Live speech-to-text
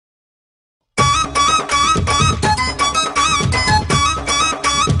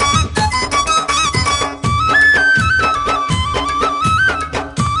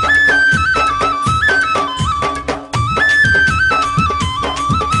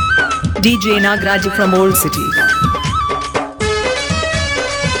DJ Nagaraju from Old City.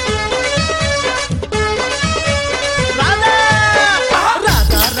 Radha,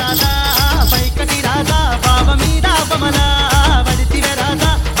 Radha, Radha, vaikati Radha, baba meeda bamala, vaditive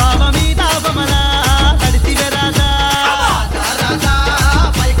Radha, baba meeda bamala, vaditive Radha. Radha, Radha,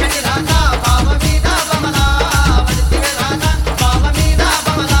 vaikati Radha, baba meeda bamala, vaditive Radha, baba meeda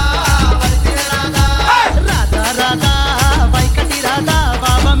bamala, vaditive Radha. Radha, Radha, vaikati Radha,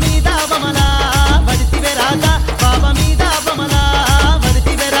 baba meeda bamala, vaditive Radha, baba meeda bamala,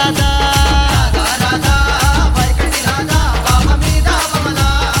 vaditive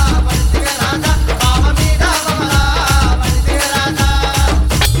Radha.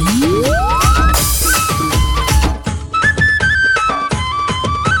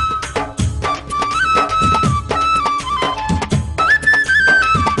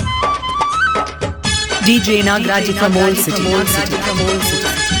 DJ Nagaraju from Old City.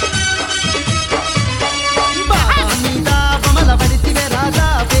 Baba meeda bamala vaditive Radha,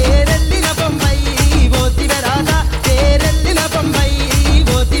 perellina bombay, votive Radha, perellina bombay,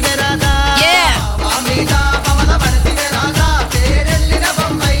 votive Radha. Baba meeda bamala vaditive Radha, perellina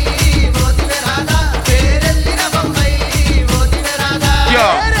bombay, votive Radha, perellina bombay, votive Radha.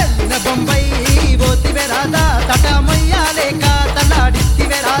 Perellina bombay, votive Radha, tatamayya leka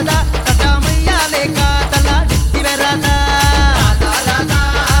talladittive Radha, tatamayya leka talladittive Radha. Radha, Radha,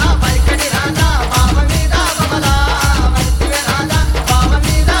 vaikati Radha, baba meeda bamala, vaditive Radha, baba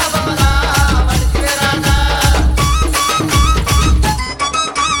meeda bamala, vaditive Radha.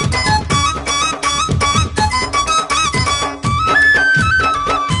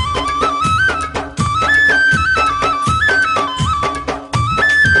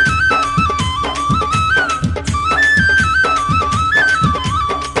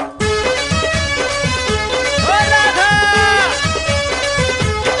 ఓ రాధా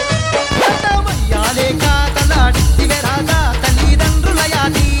తటమయ్యా లేక తలాడిత్తివే రాధా, తల్లిదండ్రుల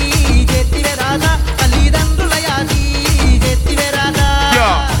యాది చేత్తివే రాధా, తల్లిదండ్రుల యాది చేత్తివే రాధా.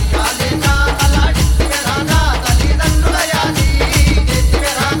 అయ్యా లేక తలాడిత్తివే రాధా, తల్లిదండ్రుల యాది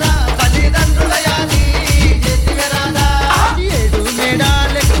చేత్తివే రాధా, తల్లిదండ్రుల యాది చేత్తివే రాధా. ఏడు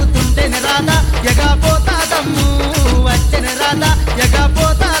మేడాలెక్కుతుంటేనే రాధా, ఎగపోతా దమ్ము వచ్చెనే రాధా,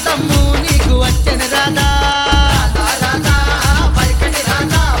 ఎగపోతా దమ్ము నీకు వచ్చెనే రాధా. రాధా, రాధా, వైకటి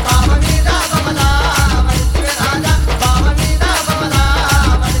రాధా, బావ మీద బమలా, వడితివే రాధా, బావ మీద బమలా,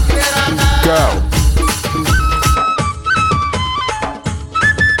 వడితివే Radha.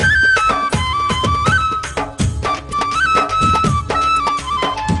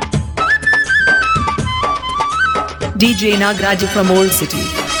 DJ Nagaraju from Old City.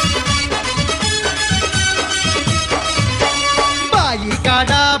 బాయి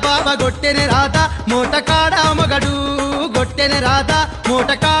కాడ బాబ గొట్టెనే రాధా, మోట కాడ మగడు గొట్టెనే రాధా,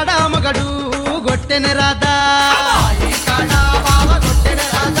 మోట కాడ మగడు గొట్టెనే రాధా. బాయి కాడ బాబ గొట్టెనే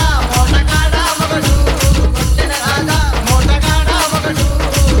రాధా, మోట కాడ మగడు గొట్టెనే రాధా, మోట కాడ మగడు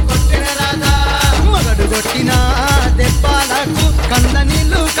గొట్టెనే రాధా. మగడు గొట్టిన దెబ్బలకు కళ్ళ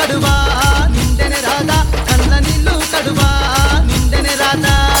నీళ్ళు కడువా నిండెనే రాధా, కళ్ళ నీళ్ళు కడువా నిండెనే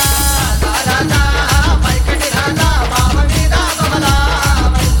రాధా. రాధా, రాధా, వైకటి రాధా, బావ మీద బమలా,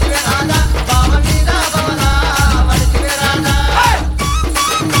 వడితివే రాధా, బావ మీద బమలా, వడితివే Radha.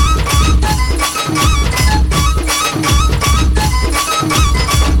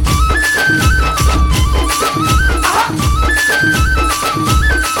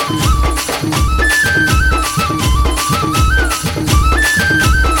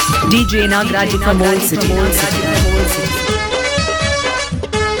 DJ Nagaraju from Old City.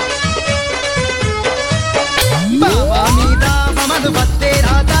 బావ మీద బమలు వత్తే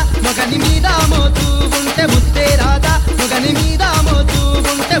రాధా, మొగని మీద మోతూ ఉంటే ముత్తే రాధా, మొగని మీద మోతూ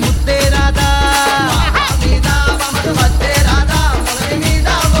ఉంటే ముత్తే రాధా. బావ మీద బమలు వత్తే రాధా, మొగని మీద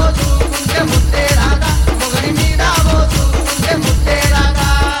మోతూ ఉంటే ముత్తే రాధా, మొగని మీద మోతూ ఉంటే ముత్తే రాధా.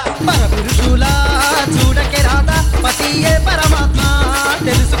 పరపురుషుల చూడకే రాధా, పతియే పరమాత్మ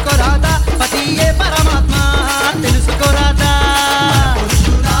తెలుసుకో రాధా, పతియే పరమాత్మ తెలుసుకో రాధా.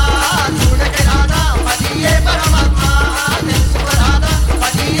 పరపురుషుల చూడకే రాధా, పతియే పరమాత్మ తెలుసుకో రాధా,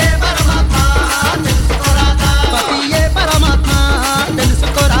 పతియే పరమాత్మ తెలుసుకో రాధా. పతియే పరమాత్మ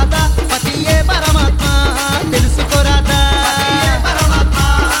తెలుసుకో రాధా, పతియే పరమాత్మ తెలుసుకో రాధా. పతియే పరమాత్మ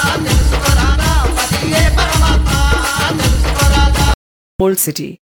తెలుసుకో రాధా, పతియే పరమాత్మ తెలుసుకో రాధా. Old City.